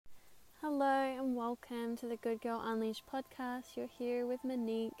welcome to the Good Girl Unleashed podcast. You're here with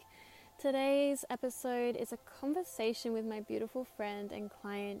Monique. Today's episode is a conversation with my beautiful friend and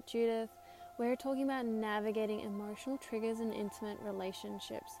client Judith. We're talking about navigating emotional triggers in intimate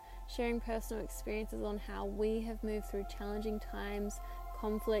relationships, sharing personal experiences on how we have moved through challenging times,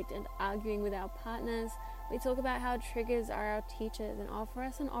 conflict, and arguing with our partners. We talk about how triggers are our teachers and offer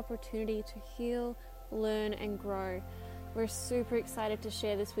us an opportunity to heal, learn, and grow. We're super excited to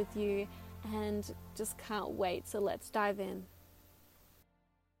share this with you and just can't wait. So let's dive in.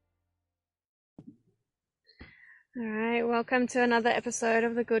 All right, welcome to another episode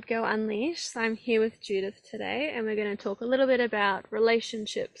of the Good Girl Unleashed. I'm here with Judith today, and we're going to talk a little bit about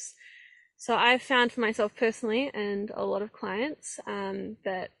relationships. So I've found for myself personally and a lot of clients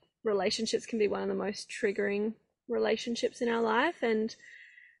that relationships can be one of the most triggering relationships in our life. And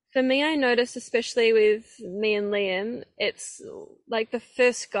for me, I noticed, especially with me and Liam, it's like the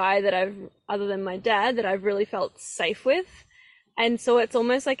first guy that other than my dad, that I've really felt safe with. And so it's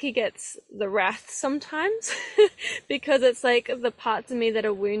almost like he gets the wrath sometimes because it's like the parts of me that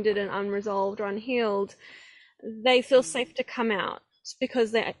are wounded and unresolved or unhealed, they feel safe to come out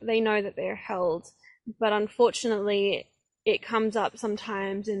because they know that they're held. But unfortunately, it comes up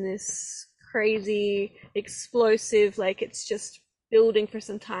sometimes in this crazy, explosive, like it's just building for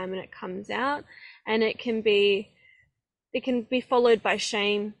some time and it comes out, and it can be followed by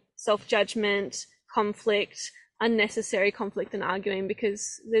shame, self-judgment, conflict, unnecessary conflict and arguing,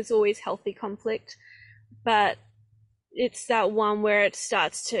 because there's always healthy conflict, but it's that one where it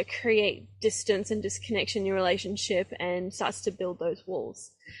starts to create distance and disconnection in your relationship and starts to build those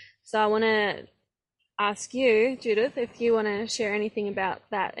walls. So I want to ask you, Judith, if you want to share anything about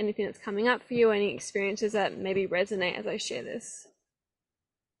that, anything that's coming up for you, any experiences that maybe resonate as I share this.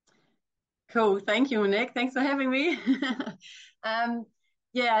 Cool. Thank you, Nick. Thanks for having me.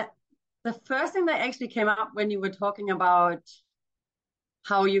 The first thing that actually came up when you were talking about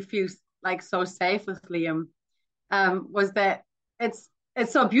how you feel like so safe with Liam was that it's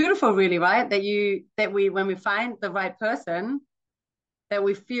so beautiful, really, right? That we when we find the right person, that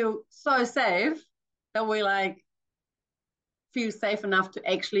we feel so safe that we like feel safe enough to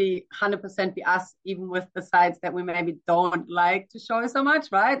actually 100% be us, even with the sides that we maybe don't like to show so much,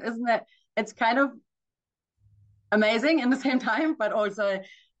 right? Isn't it? It's kind of amazing in the same time, but also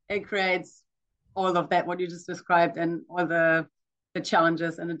it creates all of that, what you just described, and all the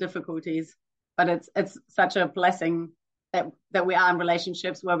challenges and the difficulties. But it's such a blessing that we are in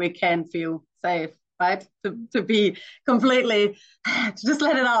relationships where we can feel safe, right? To be completely, to just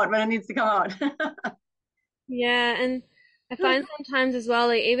let it out when it needs to come out. Yeah, and I find sometimes as well,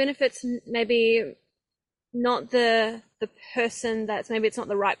 like, even if it's maybe not the person maybe it's not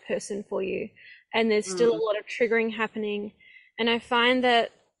the right person for you, and there's still a lot of triggering happening. And I find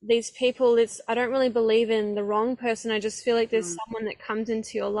that these people, I don't really believe in the wrong person. I just feel like there's someone that comes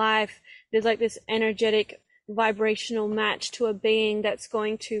into your life. There's like this energetic vibrational match to a being that's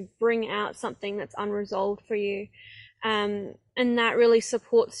going to bring out something that's unresolved for you. And that really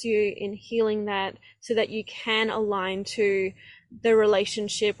supports you in healing that, so that you can align to the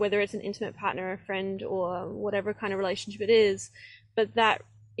relationship, whether it's an intimate partner, a friend, or whatever kind of relationship it is. But that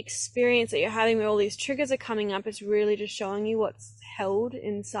experience that you're having where all these triggers are coming up is really just showing you what's held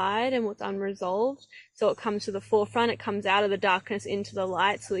inside and what's unresolved. So it comes to the forefront, it comes out of the darkness into the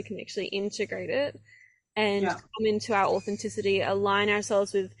light, so we can actually integrate it and come into our authenticity, align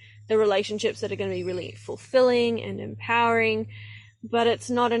ourselves with the relationships that are going to be really fulfilling and empowering. But it's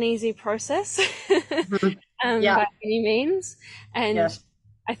not an easy process by any means. And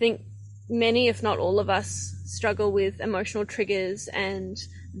I think many, if not all of us, struggle with emotional triggers, and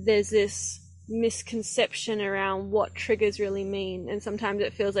there's this misconception around what triggers really mean. And sometimes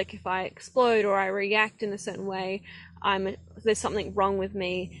it feels like if I explode or I react in a certain way, there's something wrong with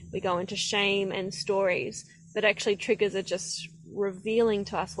me. We go into shame and stories, but actually triggers are just revealing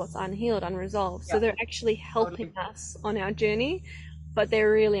to us what's unhealed, unresolved. So they're actually helping us on our journey, but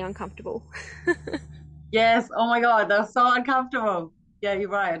they're really uncomfortable. Yes. Oh my God, they're so uncomfortable. Yeah, you're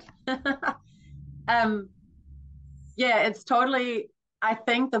right. It's totally, I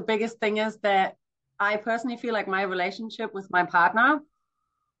think the biggest thing is that I personally feel like my relationship with my partner,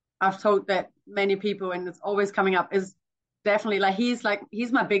 I've told that many people, and it's always coming up, is definitely he's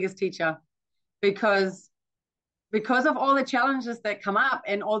my biggest teacher, because of all the challenges that come up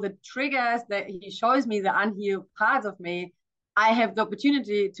and all the triggers that he shows me, the unhealed parts of me, I have the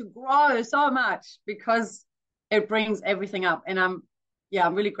opportunity to grow so much because it brings everything up. And I'm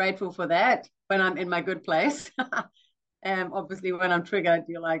really grateful for that when I'm in my good place. Obviously when I'm triggered,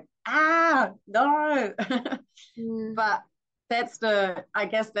 you're like, no. But I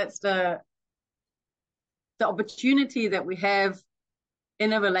guess that's the the opportunity that we have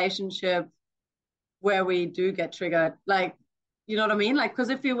in a relationship where we do get triggered. Like, you know what I mean? Like,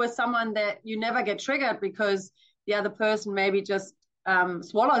 because if you were someone that you never get triggered because the other person maybe just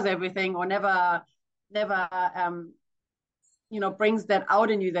swallows everything, or never brings that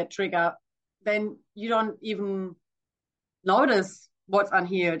out in you, that trigger, then you don't even notice what's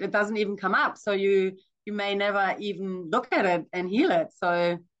unhealed. It doesn't even come up. So you may never even look at it and heal it.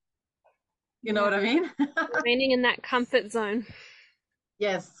 So you know Yeah. what I mean? Remaining in that comfort zone.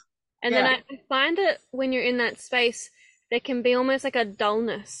 Yes. And then Yeah, I find that when you're in that space, there can be almost like a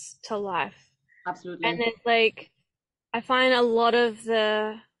dullness to life. And absolutely. there's like, I find a lot of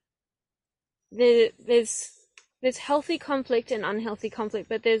there's healthy conflict and unhealthy conflict,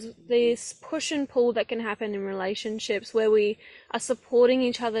 but there's this push and pull that can happen in relationships where we are supporting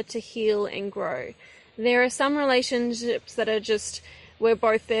each other to heal and grow. There are some relationships that are just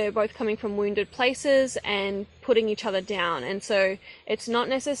they're both coming from wounded places and putting each other down, and so it's not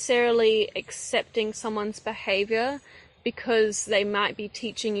necessarily accepting someone's behavior because they might be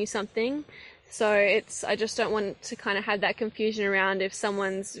teaching you something. So I just don't want to kind of have that confusion around if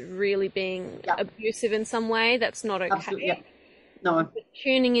someone's really being Yeah, abusive in some way. That's not absolutely. Yeah. okay. No.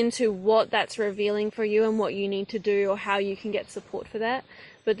 Tuning into what that's revealing for you and what you need to do or how you can get support for that.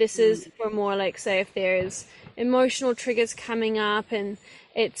 But this is for more like, say, if there's emotional triggers coming up and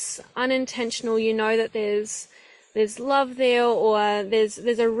it's unintentional, you know that there's love there, or there's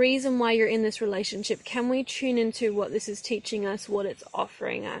a reason why you're in this relationship. Can we tune into what this is teaching us, what it's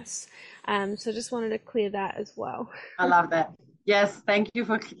offering us? So just wanted to clear that as well. I love that. Yes, thank you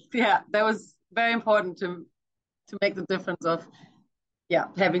for, yeah, that was very important to make the difference of, yeah,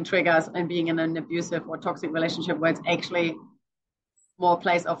 having triggers and being in an abusive or toxic relationship where it's actually more a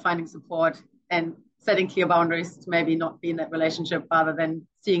place of finding support and setting clear boundaries to maybe not be in that relationship rather than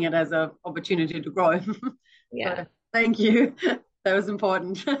seeing it as an opportunity to grow. Yeah. So thank you. That was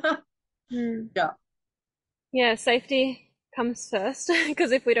important. Yeah. Yeah, safety comes first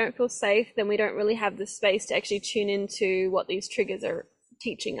because if we don't feel safe, then we don't really have the space to actually tune into what these triggers are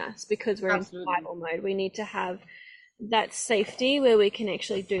teaching us, because we're Absolutely. in survival mode. We need to have that safety where we can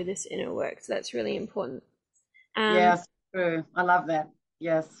actually do this inner work. So that's really important. Yes, true. I love that.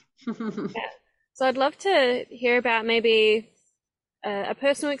 Yes. Yeah. So I'd love to hear about maybe a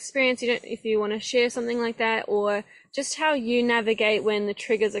personal experience. If you want to share something like that, or just how you navigate when the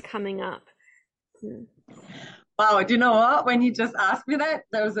triggers are coming up. Wow, do you know what? When you just asked me that,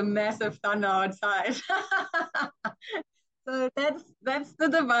 there was a massive thunder outside. So that's the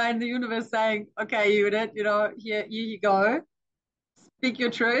divine, the universe saying, okay, Judith, here you go. Speak your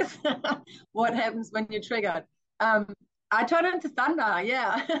truth. What happens when you're triggered? I turn into thunder,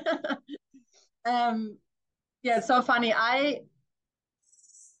 yeah. um, yeah, it's so funny. I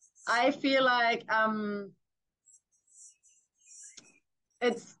feel like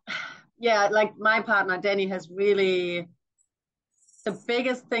it's yeah, like my partner Danny has really, the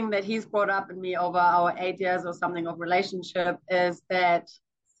biggest thing that he's brought up in me over our 8 years or something of relationship is that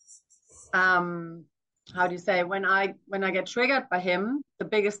how do you say, when I get triggered by him, the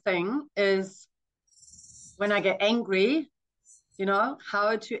biggest thing is when I get angry,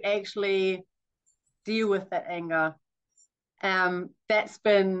 how to actually deal with that anger. That's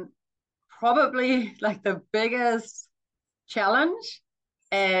been probably like the biggest challenge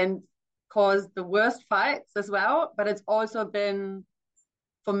and caused the worst fights as well. But it's also been,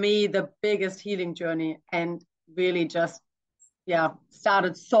 for me, the biggest healing journey, and really just, yeah,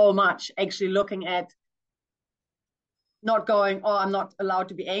 started so much actually looking at not going, oh, I'm not allowed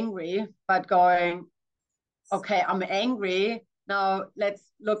to be angry, but going, okay, I'm angry. Now let's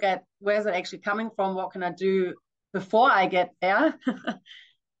look at where's it actually coming from? What can I do before I get there?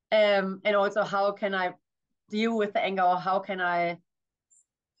 And also, how can I deal with the anger, or how can I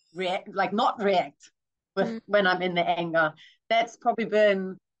react, like not react with when I'm in the anger? That's probably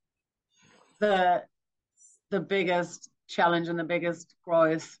been the biggest challenge and the biggest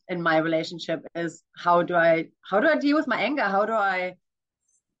growth in my relationship, is how do I deal with my anger? How do I,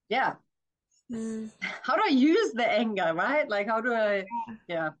 yeah, how do I use the anger, right? Like, how do I,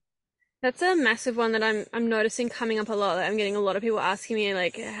 yeah. That's a massive one that I'm noticing coming up a lot. I'm getting a lot of people asking me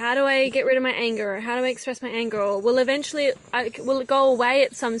like, how do I get rid of my anger, or how do I express my anger, or will it go away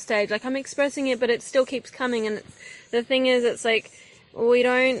at some stage? Like, I'm expressing it, but it still keeps coming. And the thing is, it's like we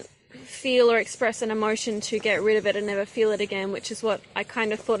don't feel or express an emotion to get rid of it and never feel it again, which is what I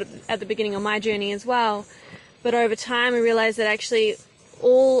kind of thought at the beginning of my journey as well. But over time, I realized that actually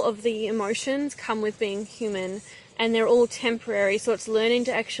all of the emotions come with being human, and they're all temporary. So it's learning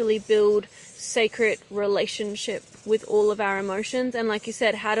to actually build sacred relationship with all of our emotions. And like you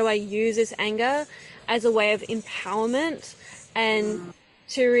said, how do I use this anger as a way of empowerment and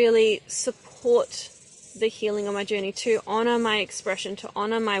to really support the healing of my journey, to honor my expression, to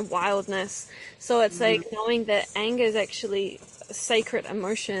honor my wildness. So it's like knowing that anger is actually a sacred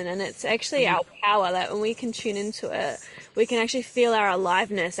emotion, and it's actually our power, that when we can tune into it, we can actually feel our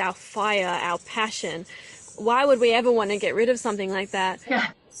aliveness, our fire, our passion. Why would we ever want to get rid of something like that?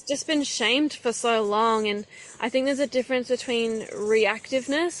 Yeah. It's just been shamed for so long. And I think there's a difference between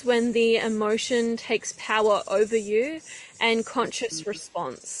reactiveness, when the emotion takes power over you, and conscious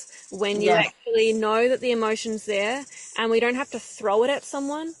response, when you actually know that the emotion's there and we don't have to throw it at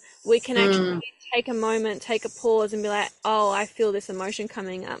someone. We can actually take a moment, take a pause and be like, oh, I feel this emotion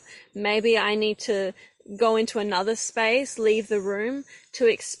coming up. Maybe I need to go into another space, leave the room to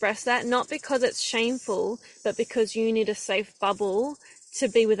express that, not because it's shameful, but because you need a safe bubble to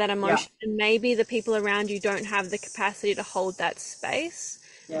be with that emotion. And maybe the people around you don't have the capacity to hold that space.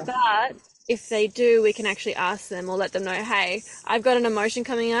 But if they do, we can actually ask them or let them know, hey, I've got an emotion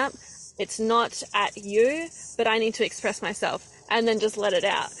coming up. It's not at you, but I need to express myself, and then just let it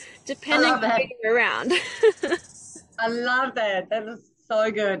out, depending on who you're around. I love that. That is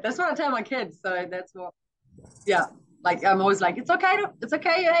so good. That's what I tell my kids. So that's what, like I'm always like, it's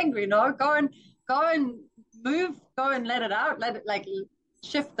okay. You're angry, go and move, go and let it out. Let it, like,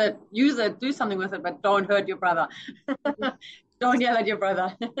 shift it, use it, do something with it, but don't hurt your brother. Don't yell at your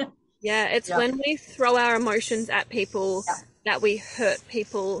brother. Yeah, it's when we throw our emotions at people that we hurt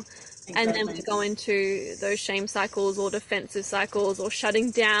people. Exactly. And then we go into those shame cycles or defensive cycles or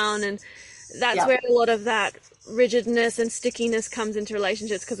shutting down. And that's where a lot of that rigidness and stickiness comes into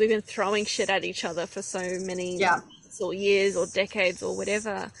relationships, because we've been throwing shit at each other for so many months or years or decades or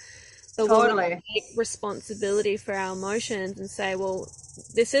whatever. But when we take responsibility for our emotions and say, well,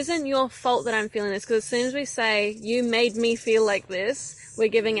 this isn't your fault that I'm feeling this, because as soon as we say, you made me feel like this, we're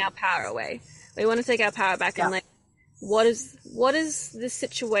giving our power away. We want to take our power back and like, what is this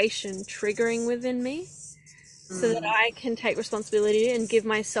situation triggering within me, so that I can take responsibility and give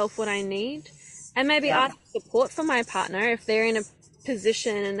myself what I need, and maybe ask support from my partner if they're in a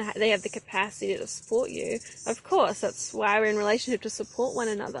position and they have the capacity to support you. Of course, that's why we're in a relationship, to support one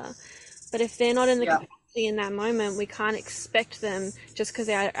another. But if they're not in the capacity in that moment, we can't expect them, just because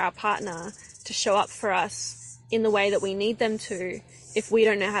they're our partner, to show up for us in the way that we need them to, if we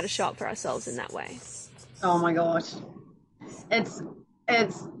don't know how to show up for ourselves in that way. Oh my gosh. It's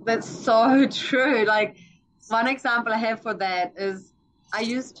that's so true. Like, one example I have for that is, I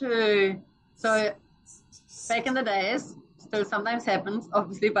used to, so back in the days, still sometimes happens,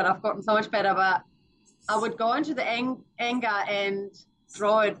 obviously, but I've gotten so much better, but I would go into the anger and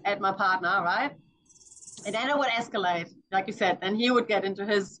throw it at my partner, right? And then it would escalate, like you said, and he would get into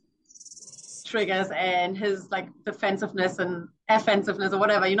his triggers and his like defensiveness and offensiveness or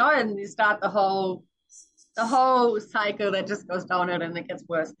whatever, and you start the whole cycle that just goes downhill and it gets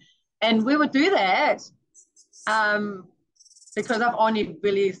worse. And we would do that because I've only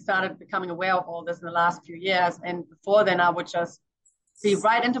really started becoming aware of all this in the last few years. And before then, I would just be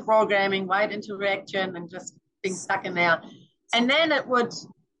right into programming, right into reaction, and just being stuck in there. And then it would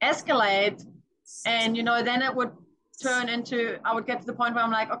escalate, and then it would turn into, I would get to the point where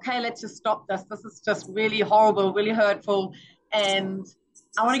I'm like, okay, let's just stop this. This is just really horrible, really hurtful, and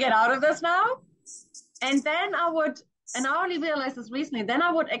I want to get out of this now. And then and I only realized this recently, then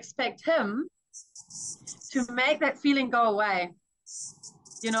I would expect him to make that feeling go away.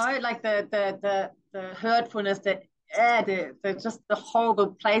 Like the hurtfulness, just the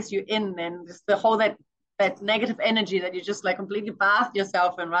horrible place you're in, and just the whole that negative energy that you just like completely bathe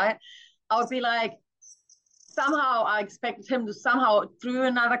yourself in, right? I would be like, somehow I expected him to somehow, through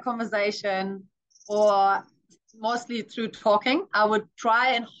another conversation or mostly through talking, I would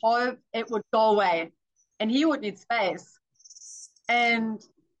try and hope it would go away, and he would need space. And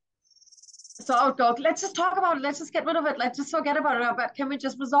so I would go, let's just talk about it. Let's just get rid of it. Let's just forget about it. But can we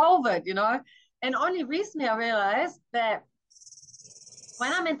just resolve it, And only recently I realized that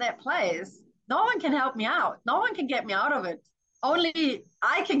when I'm in that place, no one can help me out. No one can get me out of it. Only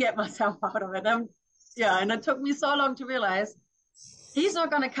I can get myself out of it. And it took me so long to realize he's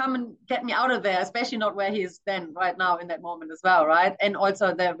not going to come and get me out of there, especially not where he is then right now in that moment as well, right? And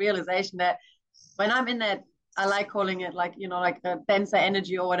also the realization that when I'm in that, I like calling it like, like the denser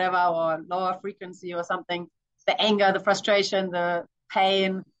energy or whatever, or lower frequency or something, the anger, the frustration, the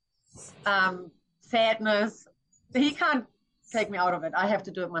pain, sadness, he can't take me out of it. I have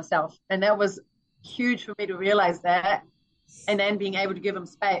to do it myself. And that was huge for me to realize that, and then being able to give him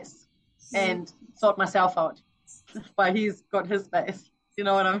space and sort myself out while he's got his space. You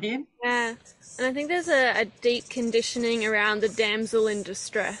know what I mean? Yeah. And I think there's a deep conditioning around the damsel in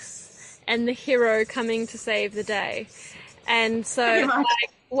distress and the hero coming to save the day. And so Pretty it's much.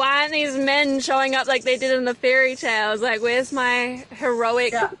 like, why aren't these men showing up like they did in the fairy tales? Like, where's my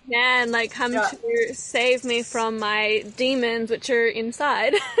heroic Yeah, man, like, come yeah, to save me from my demons, which are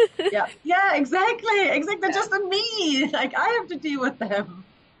inside? yeah, yeah, exactly. Exactly. They're just in me. Like I have to deal with them.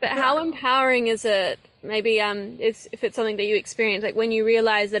 But how empowering is it? Maybe if it's something that you experience, like when you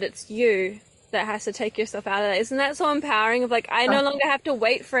realize that it's you that has to take yourself out of that. Isn't that so empowering? Of like, I no longer have to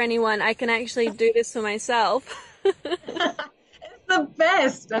wait for anyone. I can actually do this for myself. It's the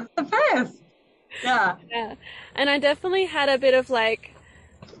best. It's the best. Yeah. Yeah, and I definitely had a bit of like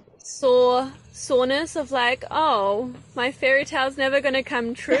soreness of like, oh, my fairy tale's never going to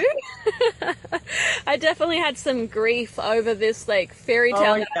come true. I definitely had some grief over this like fairy Oh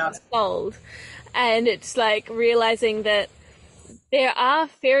tale that I yeah. was sold, and it's like realizing that there are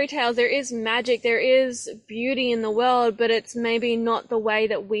fairy tales, there is magic, there is beauty in the world, but it's maybe not the way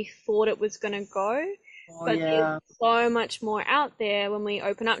that we thought it was going to go. Oh But there's yeah. so much more out there when we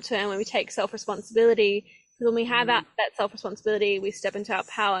open up to it and when we take self responsibility. Because when we have Mm. that self responsibility, we step into our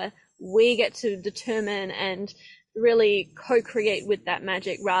power. We get to determine and really co create with that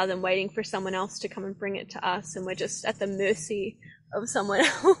magic rather than waiting for someone else to come and bring it to us. And we're just at the mercy of someone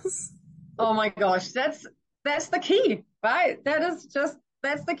else. Oh my gosh, that's the key, right? That's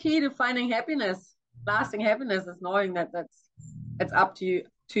the key to finding happiness. Lasting happiness is knowing that it's up to you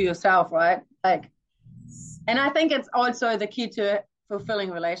to yourself, right? Like, and I think it's also the key to fulfilling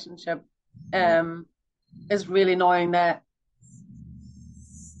relationship, um, is really knowing that,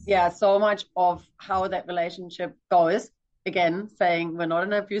 yeah, so much of how that relationship goes. Again, saying we're not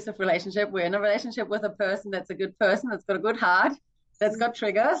in an abusive relationship, we're in a relationship with a person that's a good person, that's got a good heart, that's got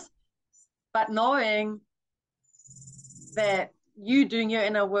triggers, but knowing that you doing your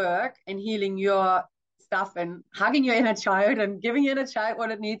inner work and healing your stuff and hugging your inner child and giving your inner child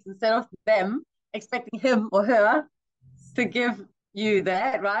what it needs instead of them expecting him or her to give you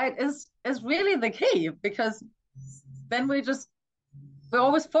that, right, is really the key, because then we're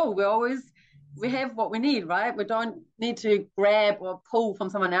always full, we have what we need, right? We don't need to grab or pull from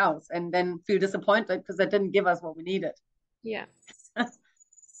someone else and then feel disappointed because they didn't give us what we needed. Yeah.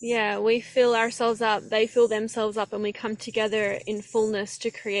 Yeah, we fill ourselves up, they fill themselves up, and we come together in fullness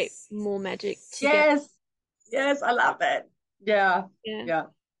to create more magic together. Yes, yes, I love that. Yeah, Yeah. yeah.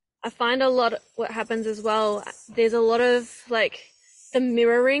 I find a lot what happens as well, there's a lot of like the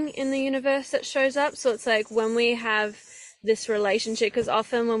mirroring in the universe that shows up. So it's like when we have this relationship, because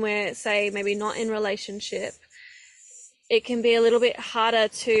often when we're, say, maybe not in relationship, it can be a little bit harder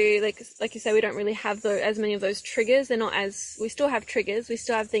to like you say, we don't really have as many of those triggers. They're not as, we still have triggers, we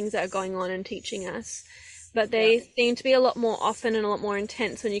still have things that are going on and teaching us, but Yeah. they seem to be a lot more often and a lot more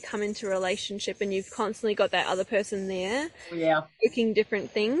intense when you come into a relationship and you've constantly got that other person there Oh, yeah. cooking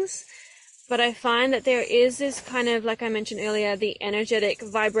different things. But I find that there is this kind of, like I mentioned earlier, the energetic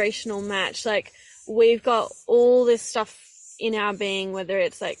vibrational match. Like we've got all this stuff in our being, whether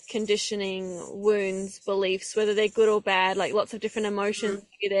it's like conditioning, wounds, beliefs, whether they're good or bad, like lots of different emotions, Mm,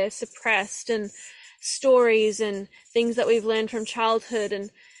 maybe they're suppressed, and stories and things that we've learned from childhood.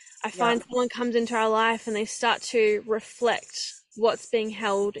 And I yeah. find someone comes into our life and they start to reflect what's being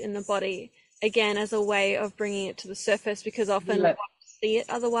held in the body again as a way of bringing it to the surface, because often we Heal it. won't see it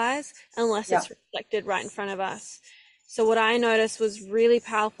otherwise unless Yeah. it's reflected right in front of us. So what I noticed was really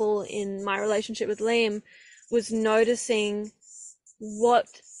powerful in my relationship with Liam was noticing what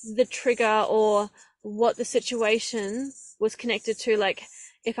the trigger or what the situation was connected to. Like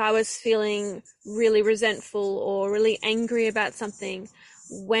if I was feeling really resentful or really angry about something,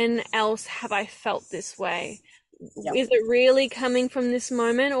 when else have I felt this way? Yeah. Is it really coming from this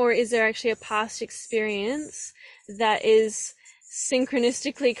moment, or is there actually a past experience that is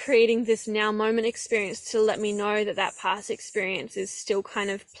synchronistically creating this now moment experience to let me know that that past experience is still kind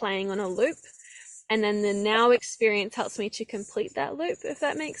of playing on a loop? And then the now experience helps me to complete that loop, if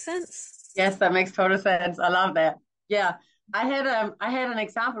that makes sense. Yes, that makes total sense. I love that. Yeah. I had an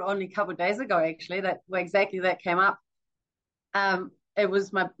example only a couple of days ago actually that where exactly that came up. It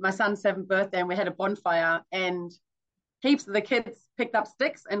was my son's seventh birthday and we had a bonfire and heaps of the kids picked up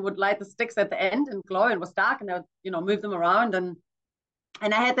sticks and would light the sticks at the end and glow and it was dark and they would, move them around and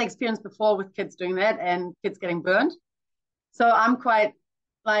I had the experience before with kids doing that and kids getting burned. So I'm quite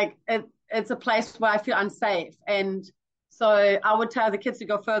like it's a place where I feel unsafe. And so I would tell the kids to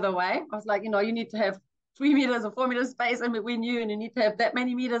go further away. I was like, you need to have 3 meters or 4 meters space in between you, and you need to have that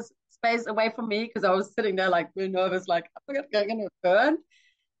many meters space away from me because I was sitting there like really nervous, like I'm gonna burn.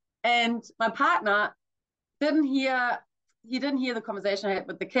 And my partner didn't hear he didn't hear the conversation I had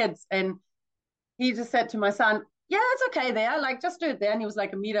with the kids, and he just said to my son, "Yeah, it's okay there. Like, just do it there." And he was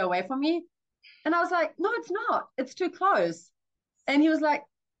like a meter away from me, and I was like, "No, it's not. It's too close." And he was like,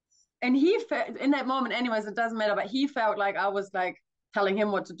 and he felt in that moment, anyways, it doesn't matter. But he felt like I was like telling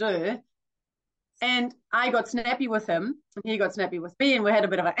him what to do, and I got snappy with him, and he got snappy with me, and we had a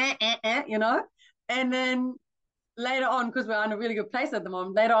bit of a you know. And then later on, because we're in a really good place at the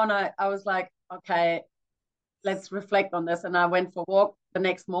moment, later on, I was like, okay, let's reflect on this. And I went for a walk the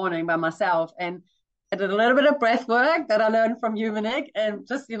next morning by myself, and I did a little bit of breath work that I learned from you, Monique, and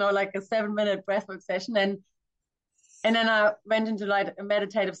just, like a 7-minute breath work session. And then I went into like a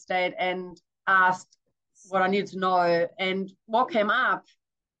meditative state and asked what I needed to know. And what came up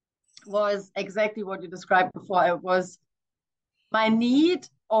was exactly what you described before. It was my need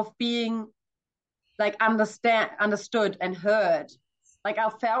of being like understood and heard. Like I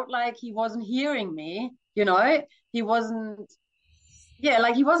felt like he wasn't hearing me, he wasn't,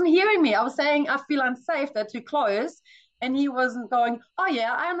 like he wasn't hearing me. I was saying, I feel unsafe, they're too close. And he wasn't going, oh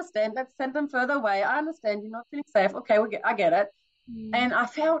yeah, I understand. Let's send them further away. I understand you're not feeling safe. Okay, I get it. And I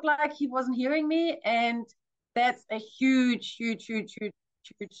felt like he wasn't hearing me. And that's a huge, huge, huge, huge,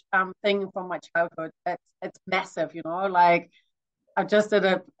 huge thing from my childhood. It's massive, like I just did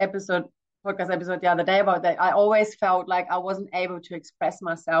a podcast episode the other day about that. I always felt like I wasn't able to express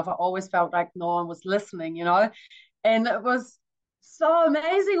myself. I always felt like no one was listening, and it was so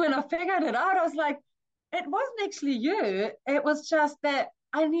amazing when I figured it out. I was like, it wasn't actually you. It was just that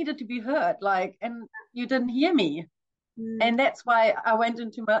I needed to be heard, and you didn't hear me. And that's why I went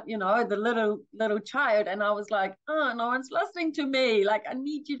into my, the little child, and I was like, oh, no one's listening to me. Like, I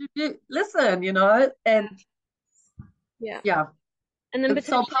need you to listen, and yeah. And then it's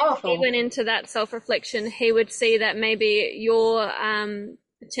so potentially if powerful. he went into that self-reflection, he would see that maybe your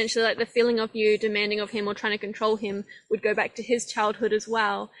potentially like the feeling of you demanding of him or trying to control him would go back to his childhood as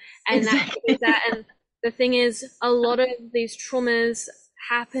well. And exactly. and the thing is, a lot of these traumas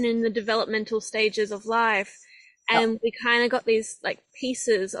happen in the developmental stages of life. And we kind of got these like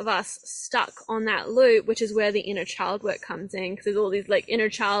pieces of us stuck on that loop, which is where the inner child work comes in, because there's all these like inner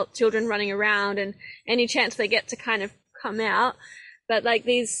children running around, and any chance they get to kind of come out. But like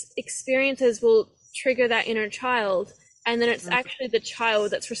these experiences will trigger that inner child, and then it's actually the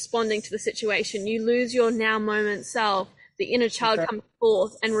child that's responding to the situation. You lose your now moment self. The inner child comes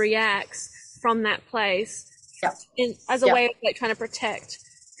forth and reacts from that place as a way of like trying to protect.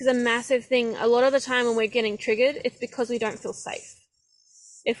 Because a massive thing, a lot of the time when we're getting triggered, it's because we don't feel safe.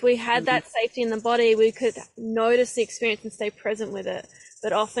 If we had that safety in the body, we could notice the experience and stay present with it.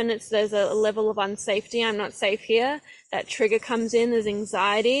 But often there's a level of unsafety. I'm not safe here. That trigger comes in, there's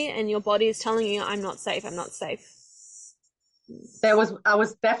anxiety, and your body is telling you, I'm not safe, I'm not safe. I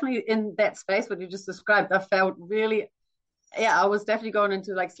was definitely in that space what you just described. I felt really, I was definitely going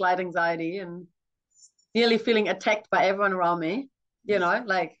into like slight anxiety and nearly feeling attacked by everyone around me.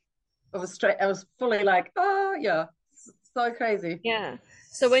 Like I was fully like, oh yeah, so crazy. Yeah.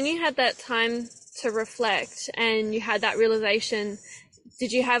 So when you had that time to reflect and you had that realization,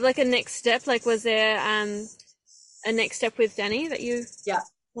 did you have like a next step? Like, was there a next step with Danny that you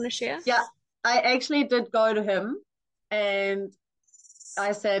want to share? Yeah, I actually did go to him, and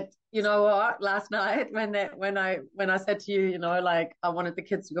I said, you know what, last night when I said to you, like I wanted the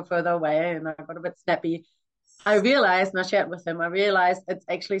kids to go further away and I got a bit snappy, I realized, and I shared with him, I realized it's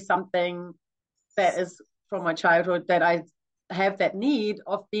actually something that is from my childhood, that I have that need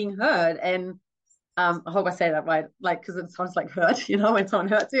of being heard. And I hope I say that right, like, because it sounds like hurt, when someone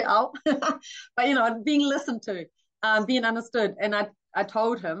hurts you, ow. But, being listened to, being understood. And I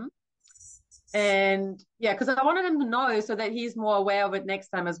told him, and because I wanted him to know so that he's more aware of it next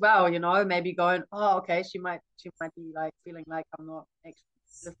time as well, maybe going, oh, okay, she might be like feeling like I'm not actually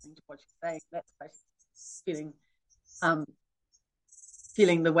listening to what she's saying. That's why she's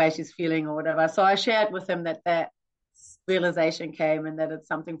feeling the way she's feeling or whatever. So I shared with him that realization came, and that it's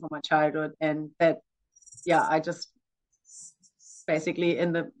something from my childhood, and that I just basically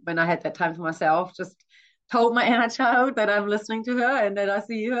when I had that time for myself, just told my inner child that I'm listening to her and that I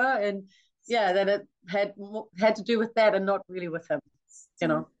see her, and that it had to do with that and not really with him,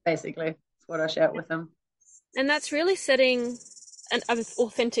 basically. That's what I shared with him. And that's really setting an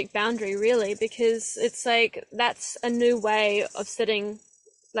authentic boundary, really, because it's like that's a new way of setting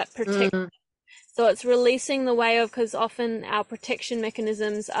that protection. So it's releasing the way of, because often our protection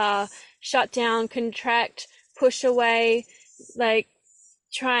mechanisms are shut down, contract, push away, like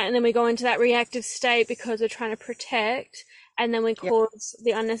try, and then we go into that reactive state because we're trying to protect, and then we cause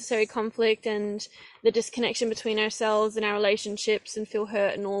the unnecessary conflict and the disconnection between ourselves and our relationships and feel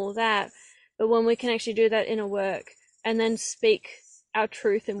hurt and all of that. But when we can actually do that inner work, and then speak our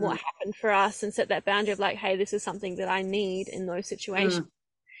truth and what happened for us and set that boundary of like, hey, this is something that I need in those situations. Mm.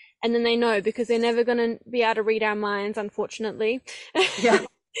 And then they know, because they're never going to be able to read our minds, unfortunately. Yeah. And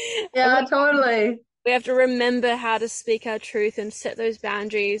Yeah, totally. we have to remember how to speak our truth and set those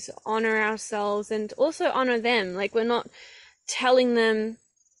boundaries, honor ourselves, and also honor them. Like, we're not telling them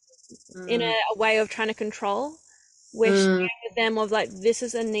in Mm. a way of trying to control. We're Mm. sharing with them of like, this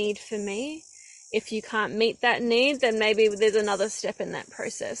is a need for me. If you can't meet that need, then maybe there's another step in that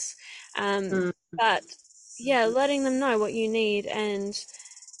process. Um, Mm. but yeah, letting them know what you need and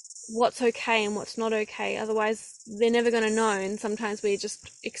what's okay and what's not okay. Otherwise, they're never going to know. And sometimes we're just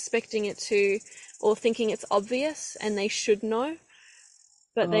expecting it to, or thinking it's obvious and they should know,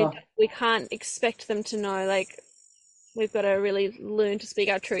 but Oh, we can't expect them to know. Like, we've got to really learn to speak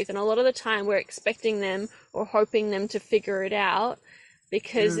our truth. And a lot of the time we're expecting them or hoping them to figure it out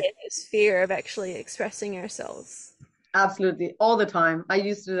because mm. there's this fear of actually expressing ourselves. Absolutely. All the time. I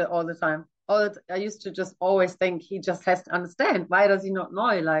used to do it all the time. I used to just always think he just has to understand. Why does he not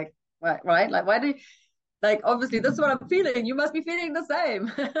know? Like, right? Like, why do you, like, obviously, this is what I'm feeling. You must be feeling the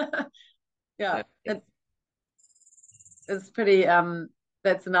same. Yeah. It's pretty,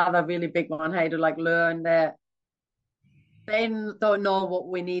 that's another really big one. Hey, to like learn that they don't know what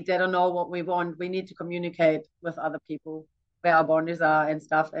we need. They don't know what we want. We need to communicate with other people where our boundaries are and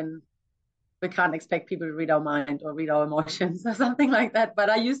stuff. And we can't expect people to read our mind or read our emotions or something like that. But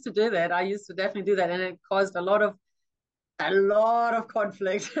I used to do that. I used to definitely do that, and it caused a lot of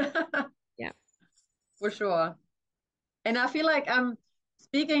conflict Yeah. for sure. And I feel like I'm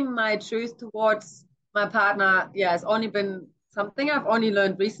speaking my truth towards my partner. Yeah, it's only been something I've only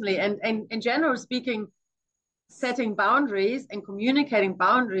learned recently. And in general speaking, setting boundaries and communicating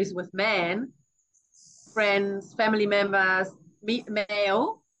boundaries with men, friends, family members,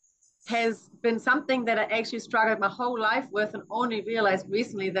 male, has been something that I actually struggled my whole life with, and only realized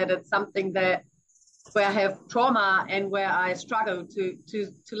recently that it's something that where I have trauma and where I struggle to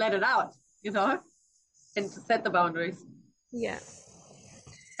let it out, and to set the boundaries. Yeah.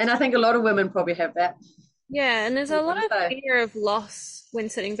 And I think a lot of women probably have that. Yeah, and there's a What lot would you of say? fear of loss when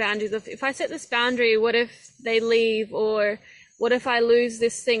setting boundaries. If I set this boundary, what if they leave, or what if I lose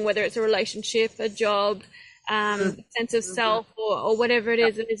this thing, whether it's a relationship, a job, Mm-hmm. sense of Mm-hmm. self, or whatever it Yeah,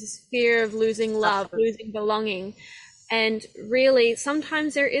 is. There's this fear of losing love, absolutely. losing belonging. And really,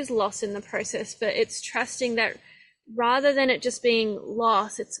 sometimes there is loss in the process, but it's trusting that rather than it just being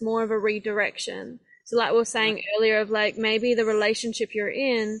loss, it's more of a redirection. So like we were Mm. saying earlier, of like, maybe the relationship you're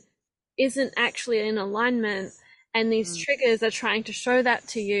in isn't actually in alignment, and these Mm. triggers are trying to show that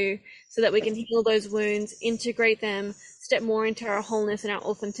to you so that we can heal those wounds, integrate them, step more into our wholeness and our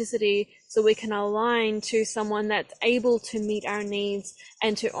authenticity, so we can align to someone that's able to meet our needs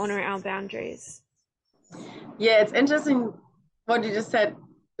and to honor our boundaries. Yeah, it's interesting what you just said,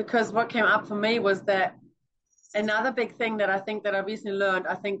 because what came up for me was that another big thing that I think that I recently learned,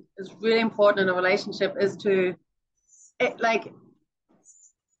 I think is really important in a relationship, is to like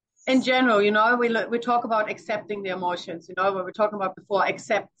in general, we talk about accepting the emotions. When we're talking about before,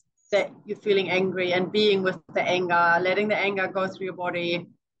 accept that you're feeling angry and being with the anger, letting the anger go through your body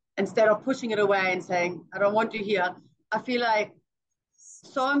instead of pushing it away and saying, I don't want you here. I feel like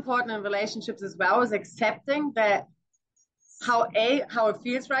so important in relationships as well is accepting that how it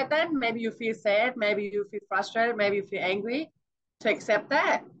feels right then. Maybe you feel sad, maybe you feel frustrated, maybe you feel angry. To accept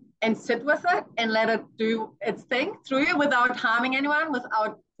that and sit with it and let it do its thing through you without harming anyone,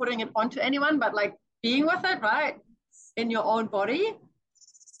 without putting it onto anyone, but like being with it, right, in your own body.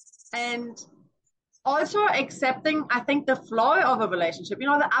 And also accepting, I think, the flow of a relationship,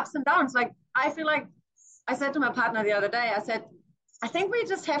 the ups and downs. Like, I feel like I said to my partner the other day, I said, I think we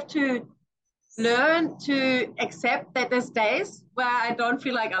just have to learn to accept that there's days where I don't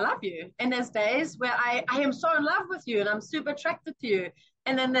feel like I love you. And there's days where I am so in love with you and I'm super attracted to you.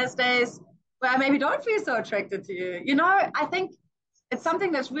 And then there's days where I maybe don't feel so attracted to you. I think it's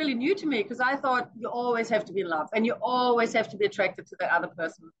something that's really new to me, because I thought you always have to be in love and you always have to be attracted to the other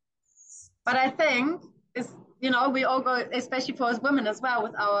person. But I think is we all go, especially for us women as well,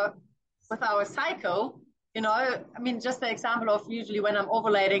 with our cycle. I mean, just the example of usually when I'm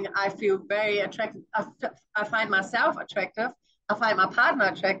ovulating, I feel very attractive. I find myself attractive. I find my partner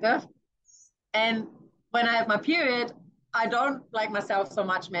attractive. And when I have my period, I don't like myself so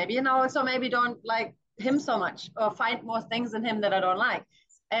much, maybe, so maybe don't like him so much, or find more things in him that I don't like.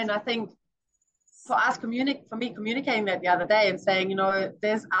 And I think for me communicating that the other day and saying,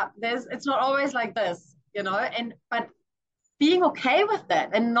 there's it's not always like this, and but being okay with that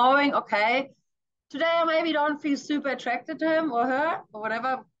and knowing, okay, today I maybe don't feel super attracted to him or her or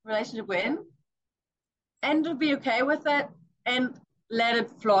whatever relationship we're in, and to be okay with it and let it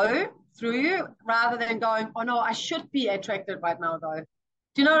flow through you rather than going, oh no, I should be attracted right now though.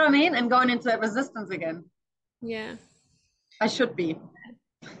 Do you know what I mean? And going into that resistance again. Yeah. I should be.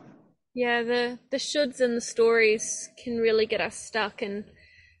 Yeah, the shoulds and the stories can really get us stuck, and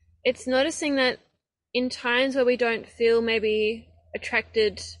it's noticing that in times where we don't feel maybe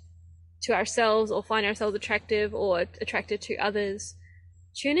attracted to ourselves or find ourselves attractive or attracted to others,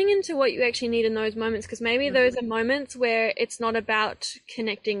 tuning into what you actually need in those moments, because maybe those are moments where it's not about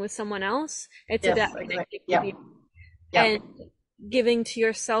connecting with someone else, it's Yes, about exactly. connecting with Yeah. you Yeah. and giving to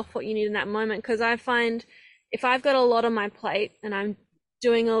yourself what you need in that moment. Because I find if I've got a lot on my plate and I'm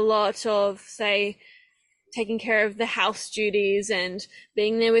doing a lot of, say, taking care of the house duties and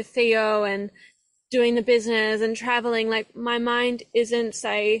being there with Theo and doing the business and traveling, like my mind isn't,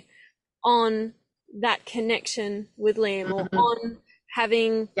 say, on that connection with Liam or Mm-hmm. on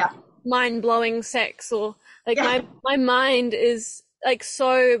having Yeah. mind-blowing sex, or like Yeah. my mind is like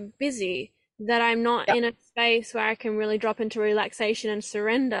so busy that I'm not Yeah. in a space where I can really drop into relaxation and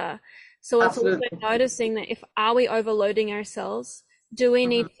surrender. So it's also Absolutely. noticing that if are we overloading ourselves? Do we Mm-hmm.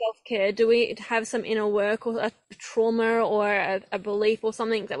 need self-care? Do we have some inner work or a trauma or a belief or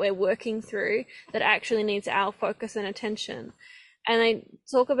something that we're working through that actually needs our focus and attention? And I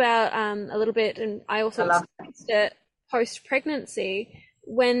talk about a little bit, and I I also love that. experienced it post-pregnancy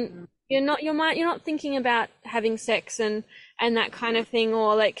when you're not thinking about having sex and that kind of thing,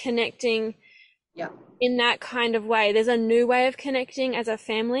 or like connecting Yeah. in that kind of way. There's a new way of connecting as a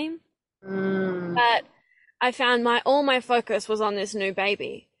family, Mm. but I found my all my focus was on this new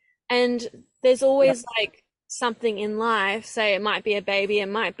baby. And there's Yeah. always like something in life, say it might be a baby, it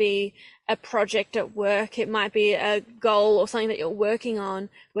might be a project at work, it might be a goal or something that you're working on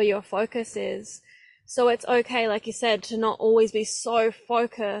where your focus is. So it's okay, like you said, to not always be so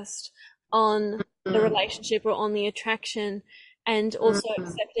focused on the Mm. relationship or on the attraction, and also Mm.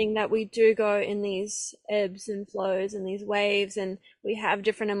 accepting that we do go in these ebbs and flows and these waves, and we have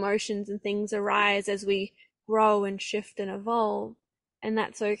different emotions and things arise as we grow and shift and evolve. And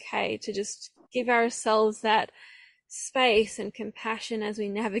that's okay to just give ourselves that space and compassion as we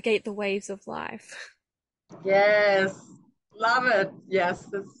navigate the waves of life. Yes. Love it.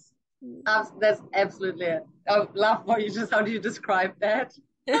 Yes. That's absolutely it. I love what you just, how do you describe that?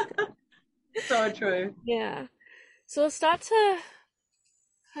 So true. Yeah. So we'll start to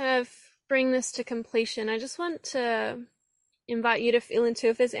kind of bring this to completion. I just want to invite you to feel into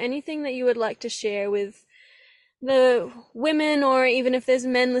if there's anything that you would like to share with the women, or even if there's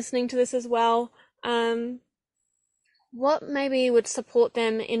men listening to this as well, what maybe would support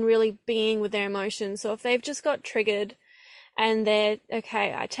them in really being with their emotions. So if they've just got triggered and they're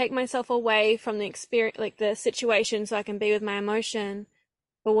okay, I take myself away from the experience, like the situation, so I can be with my emotion.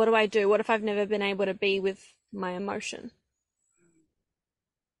 But what do I do? What if I've never been able to be with my emotion?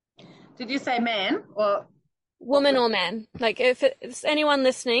 Did you say man or what Woman would? or man? Like if it's anyone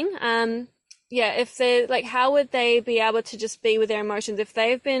listening, yeah, if they're like, how would they be able to just be with their emotions if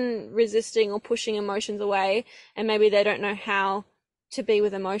they've been resisting or pushing emotions away, and maybe they don't know how to be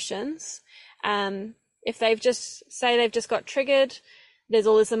with emotions? If they've just say they've just got triggered, there's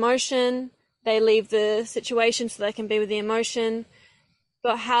all this emotion, they leave the situation so they can be with the emotion.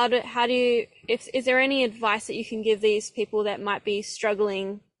 But how do you, if is there any advice that you can give these people that might be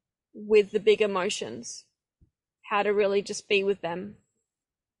struggling with the big emotions? How to really just be with them?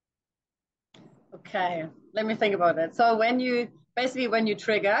 Okay, let me think about it. So when you basically when you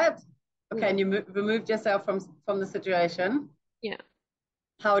triggered, okay, Yeah. and you removed yourself from the situation, Yeah.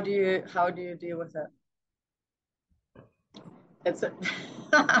 how do you deal with it? It's a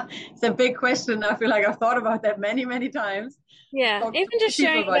it's a big question. I feel like I've thought about that many times. Yeah. Talk to Even just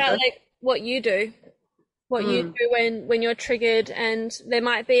people sharing about about this. like what you Mm. do when you're triggered, and there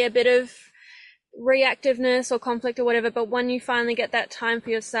might be a bit of reactiveness or conflict or whatever, but when you finally get that time for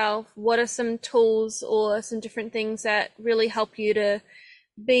yourself, what are some tools or some different things that really help you to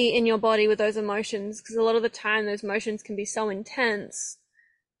be in your body with those emotions? Because a lot of the time those emotions can be so intense.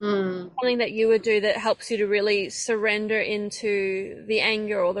 Mm. Something that you would do that helps you to really surrender into the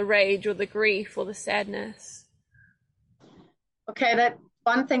anger or the rage or the grief or the sadness. Okay, that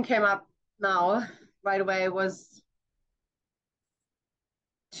one thing came up now right away was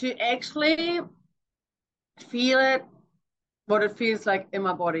to actually feel it, what it feels like in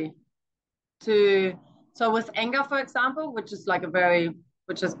my body. To so with anger, for example, which is like a very,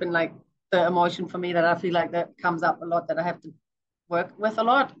 which has been like the emotion for me that I feel like that comes up a lot, that I have to work with a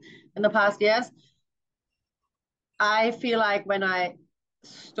lot in the past years. I feel like when I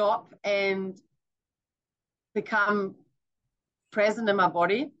stop and become present in my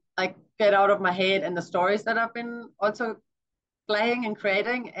body, like get out of my head and the stories that I've been also playing and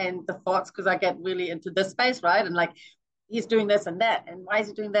creating and the thoughts, because I get really into this space, right? And like, he's doing this and that, and why is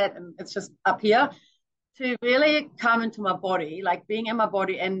he doing that? And it's just up here to really come into my body, like being in my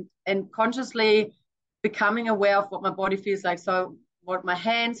body and consciously becoming aware of what my body feels like. So what my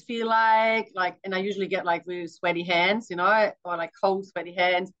hands feel like, and I usually get like really sweaty hands, or like cold, sweaty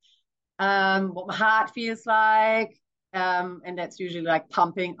hands. What my heart feels like, and that's usually like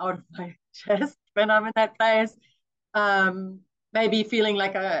pumping out of my chest when I'm in that place. Maybe feeling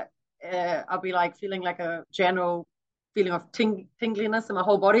like I'll be like feeling like a general feeling of tingliness in my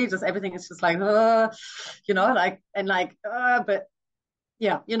whole body. Just everything is just like, like, and like, but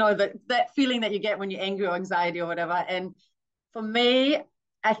yeah, that feeling that you get when you're angry or anxiety or whatever. And for me,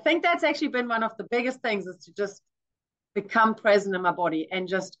 I think that's actually been one of the biggest things, is to just become present in my body and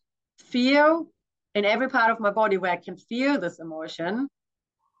just feel in every part of my body where I can feel this emotion,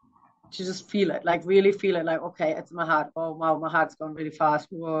 to just feel it, like really feel it, like, okay, it's my heart. Oh, wow, my heart's going really fast.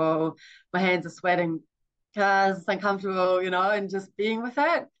 Whoa, my hands are sweating because it's uncomfortable, and just being with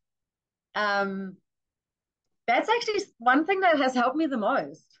it. Um, that's actually one thing that has helped me the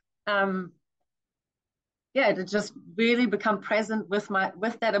most. Yeah, to just really become present with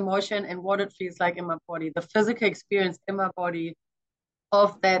that emotion and what it feels like in my body, the physical experience in my body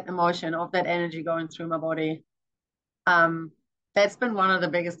of that emotion, of that energy going through my body. Um, that's been one of the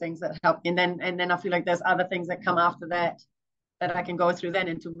biggest things that helped. And then I feel like there's other things that come after that I can go through then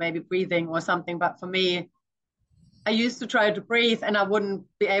into maybe breathing or something. But for me, I used to try to breathe and I wouldn't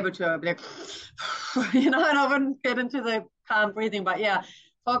be able to. I'd be like, and I wouldn't get into the calm breathing. But yeah,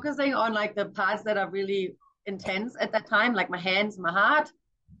 focusing on like the parts that are really intense at that time, like my hands, my heart,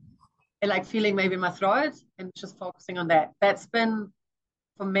 and like feeling maybe my throat, and just focusing on that. That's been,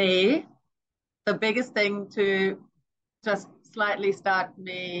 for me, the biggest thing to just slightly start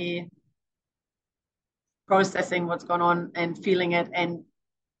me processing what's going on and feeling it. And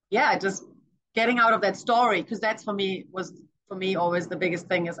yeah, just getting out of that story, because that's for me always the biggest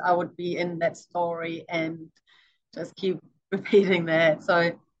thing, is I would be in that story and just keep repeating that.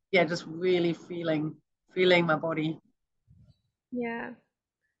 So yeah, just really feeling my body. Yeah.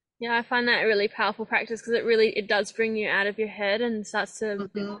 Yeah, I find that a really powerful practice because it does bring you out of your head and starts to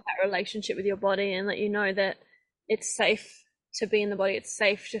build Mm-hmm. that relationship with your body and let you know that it's safe to be in the body. It's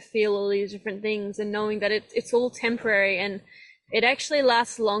safe to feel all these different things, and knowing that it's all temporary and it actually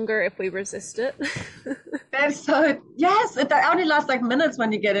lasts longer if we resist it. That's so, yes, it only lasts like minutes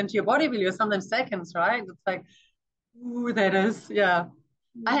when you get into your body, really, or sometimes seconds, right? It's like, ooh, that is, yeah.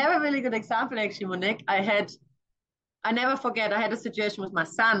 I have a really good example actually, Monique. I never forget, I had a situation with my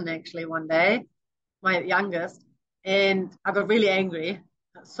son actually one day, my youngest, and I got really angry,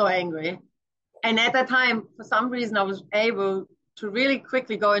 so angry. And at that time, for some reason, I was able to really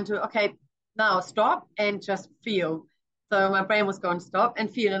quickly go into, okay, now stop and just feel. So my brain was going, stop and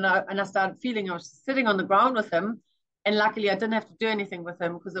feel. And I started feeling. I was sitting on the ground with him. And luckily, I didn't have to do anything with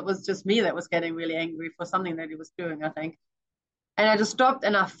him, because it was just me that was getting really angry for something that he was doing, I think. And I just stopped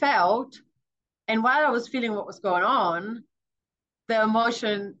and I felt. And while I was feeling what was going on, the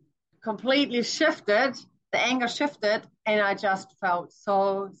emotion completely shifted, the anger shifted, and I just felt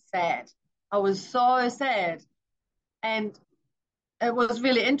so sad. I was so sad. And it was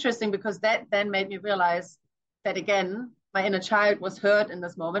really interesting, because that then made me realize that, again, my inner child was hurt in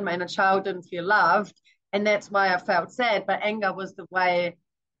this moment. My inner child didn't feel loved. And that's why I felt sad. But anger was the way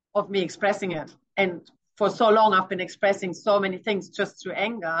of me expressing it. And for so long, I've been expressing so many things just through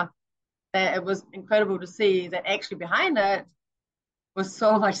anger, that it was incredible to see that actually behind it was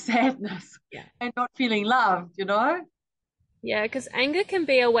so much sadness Yeah. and not feeling loved. Yeah, because anger can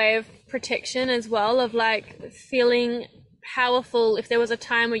be a way of protection as well, of like feeling powerful. If there was a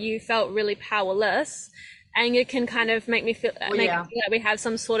time where you felt really powerless, anger can kind of Oh, make yeah. us feel that we have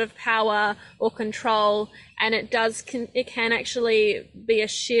some sort of power or control, and it can actually be a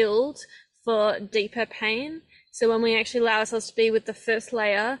shield for deeper pain. So when we actually allow ourselves to be with the first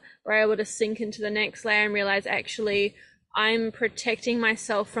layer, we're able to sink into the next layer and realize, actually, I'm protecting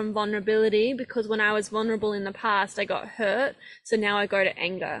myself from vulnerability, because when I was vulnerable in the past, I got hurt. So now I go to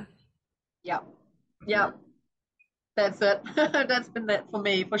anger. Yeah. Yeah. That's it. That's been that for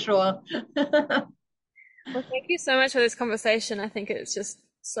me, for sure. Well, thank you so much for this conversation. I think it's just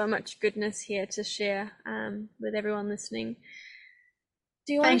so much goodness here to share with everyone listening.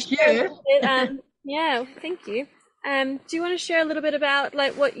 Do you want to Thank share a you. little bit? Yeah, thank you. Do you want to share a little bit about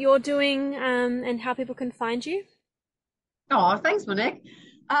like what you're doing and how people can find you? Oh, thanks, Monique.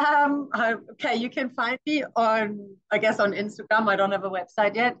 Okay, you can find me I guess, on Instagram. I don't have a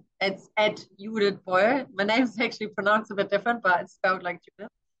website yet. It's at Judith Beuel. My name's actually pronounced a bit different, but it's spelled like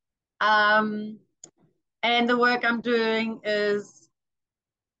Judith. And the work I'm doing is,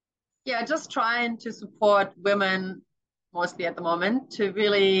 yeah, just trying to support women mostly at the moment to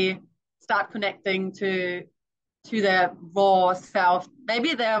really start connecting to their raw self,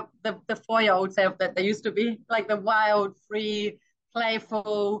 maybe the 4-year-old self that they used to be, like the wild, free,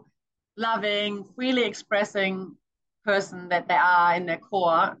 playful, loving, freely expressing person that they are in their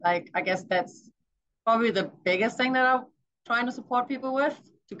core. Like, I guess that's probably the biggest thing that I'm trying to support people with,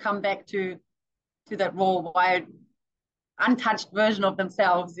 to come back to that raw, wild, untouched version of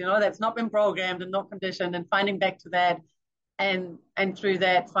themselves, that's not been programmed and not conditioned, and finding back to that, and through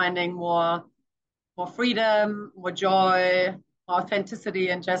that finding more freedom, more joy, more authenticity,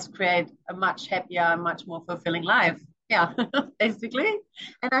 and just create a much happier, much more fulfilling life. Yeah, basically.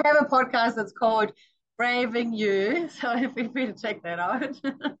 And I have a podcast that's called Braving You, so feel free to check that out.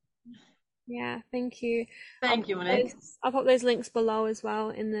 Yeah, thank you. I'll Thank put you, Monique. I'll pop those links below as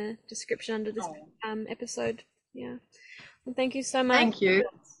well in the description under this Oh, episode. Yeah. Well, thank you so much. thank you.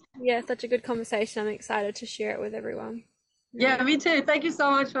 Yeah, such a good conversation. I'm excited to share it with everyone. Yeah. Yeah, me too. Thank you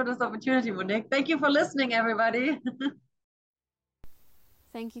so much for this opportunity, Monique. Thank you for listening, everybody.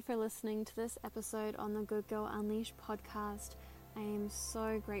 Thank you for listening to this episode on the Good Girl Unleashed podcast. I am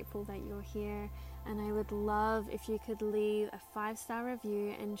so grateful that you're here, and I would love if you could leave a 5-star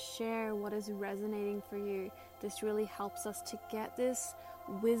review and share what is resonating for you. This really helps us to get this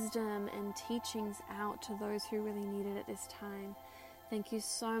wisdom and teachings out to those who really need it at this time. Thank you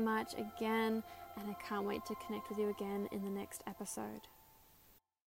so much again, and I can't wait to connect with you again in the next episode.